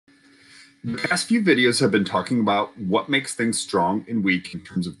The past few videos have been talking about what makes things strong and weak in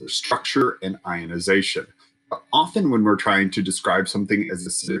terms of their structure and ionization. But often when we're trying to describe something as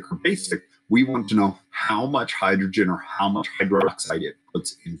acidic or basic, we want to know how much hydrogen or how much hydroxide it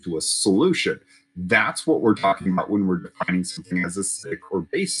puts into a solution. That's what we're talking about when we're defining something as acidic or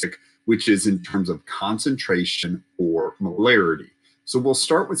basic, which is in terms of concentration or molarity. So we'll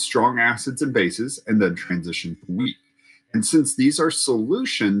start with strong acids and bases and then transition to weak. And since these are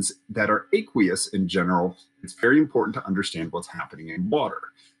solutions that are aqueous in general, it's very important to understand what's happening in water.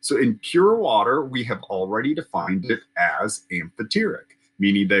 So in pure water, we have already defined it as amphoteric,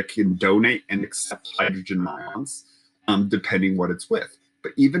 meaning that it can donate and accept hydrogen ions depending what it's with.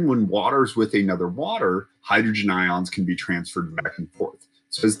 But even when water is with another water, hydrogen ions can be transferred back and forth.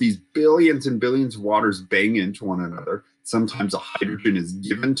 So as these billions and billions of waters bang into one another, sometimes a hydrogen is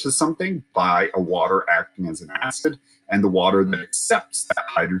given to something by a water acting as an acid, and the water that accepts that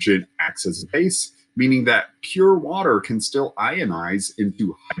hydrogen acts as a base, meaning that pure water can still ionize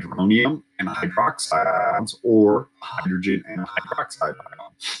into hydronium and hydroxide ions or hydrogen and hydroxide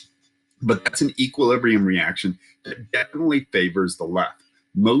ions. But that's an equilibrium reaction that definitely favors the left.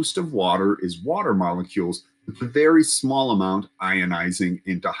 Most of water is water molecules with a very small amount ionizing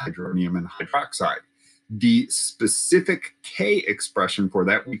into hydronium and hydroxide. The specific K expression for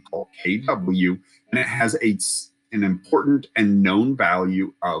that we call Kw, and it has an important and known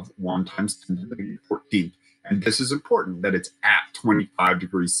value of 1 times 10 to the 14th. And this is important that it's at 25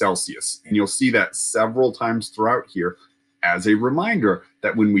 degrees Celsius. And you'll see that several times throughout here as a reminder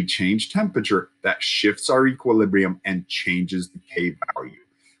that when we change temperature, that shifts our equilibrium and changes the K value.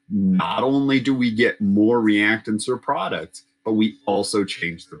 Not only do we get more reactants or products, but we also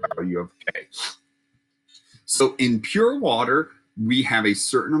change the value of K. So in pure water, we have a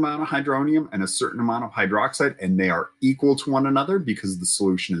certain amount of hydronium and a certain amount of hydroxide, and they are equal to one another because the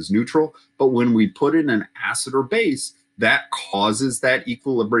solution is neutral. But when we put in an acid or base, that causes that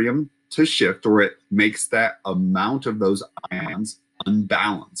equilibrium to shift, or it makes that amount of those ions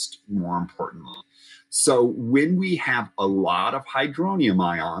unbalanced, more importantly. So when we have a lot of hydronium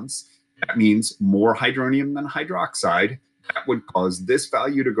ions, that means more hydronium than hydroxide. That would cause this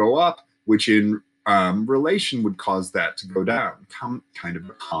value to go up, which in relation would cause that to go down. Kind of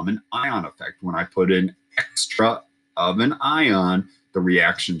a common ion effect. When I put in extra of an ion, the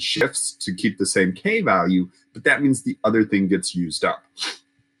reaction shifts to keep the same K value, but that means the other thing gets used up.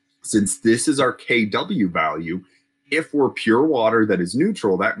 Since this is our Kw value, if we're pure water that is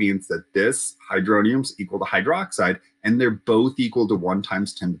neutral, that means that this hydronium is equal to hydroxide, and they're both equal to 1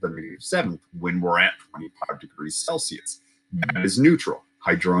 times 10 to the negative 7th when we're at 25 degrees Celsius. That is neutral.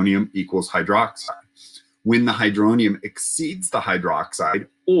 Hydronium equals hydroxide. When the hydronium exceeds the hydroxide,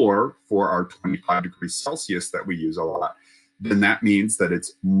 or for our 25 degrees Celsius that we use a lot, then that means that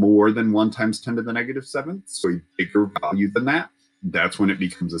it's more than 1 times 10 to the negative 7th, so a bigger value than that. That's when it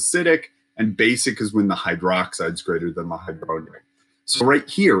becomes acidic, and basic is when the hydroxide is greater than the hydronium. So right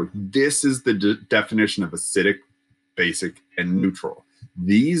here, this is the definition of acidic, basic, and neutral.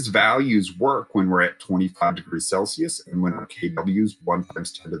 These values work when we're at 25 degrees Celsius and when our Kw is 1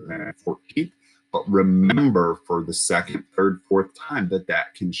 times 10 to the negative 14th. But remember for the second, third, fourth time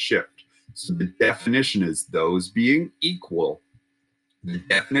that can shift. So the definition is those being equal. The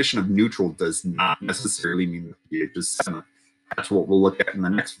definition of neutral does not necessarily mean the pH is 7. That's what we'll look at in the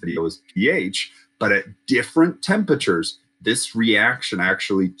next video is pH. But at different temperatures, this reaction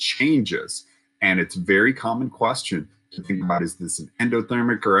actually changes. And it's a very common question to think about, is this an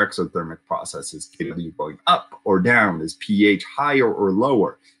endothermic or exothermic process? Is Kw going up or down? Is pH higher or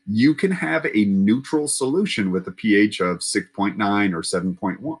lower? You can have a neutral solution with a pH of 6.9 or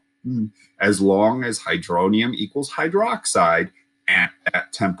 7.1 as long as hydronium equals hydroxide at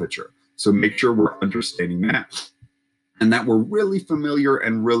that temperature. So make sure we're understanding that and that we're really familiar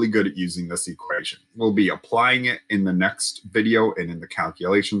and really good at using this equation. We'll be applying it in the next video and in the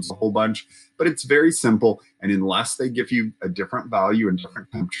calculations a whole bunch, but it's very simple. And unless they give you a different value and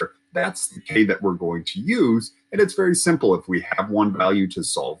different temperature, that's the K that we're going to use. And it's very simple if we have one value to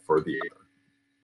solve for the other.